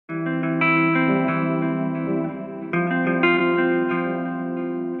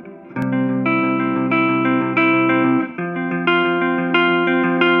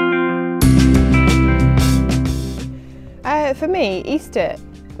me, Easter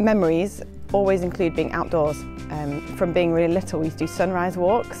memories always include being outdoors. From being really little, we used to do sunrise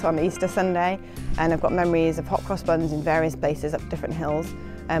walks on Easter Sunday, and I've got memories of hot cross buns in various places up different hills,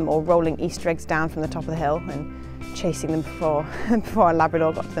 or rolling Easter eggs down from the top of the hill and chasing them before our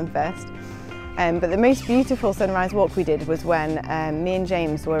Labrador got to them first. But the most beautiful sunrise walk we did was when me and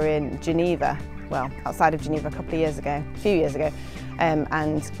James were in Geneva, well, outside of Geneva a few years ago,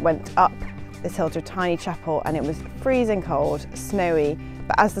 and went up this hill to a tiny chapel, and it was freezing cold, snowy,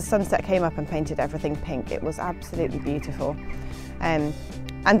 but as the sunset came up and painted everything pink, it was absolutely beautiful. And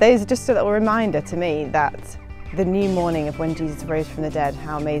those are just a little reminder to me that the new morning of when Jesus rose from the dead,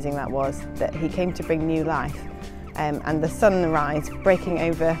 how amazing that was, that he came to bring new life. And the sunrise breaking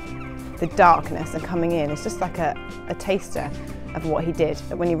over the darkness and coming in, it's just like a taster of what he did,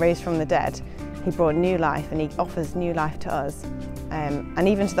 that when he rose from the dead, he brought new life, and he offers new life to us, and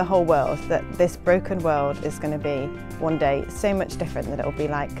even to the whole world, that this broken world is going to be one day so much different, that it will be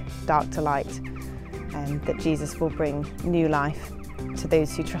like dark to light, that Jesus will bring new life to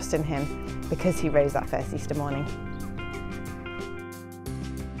those who trust in him because he rose that first Easter morning.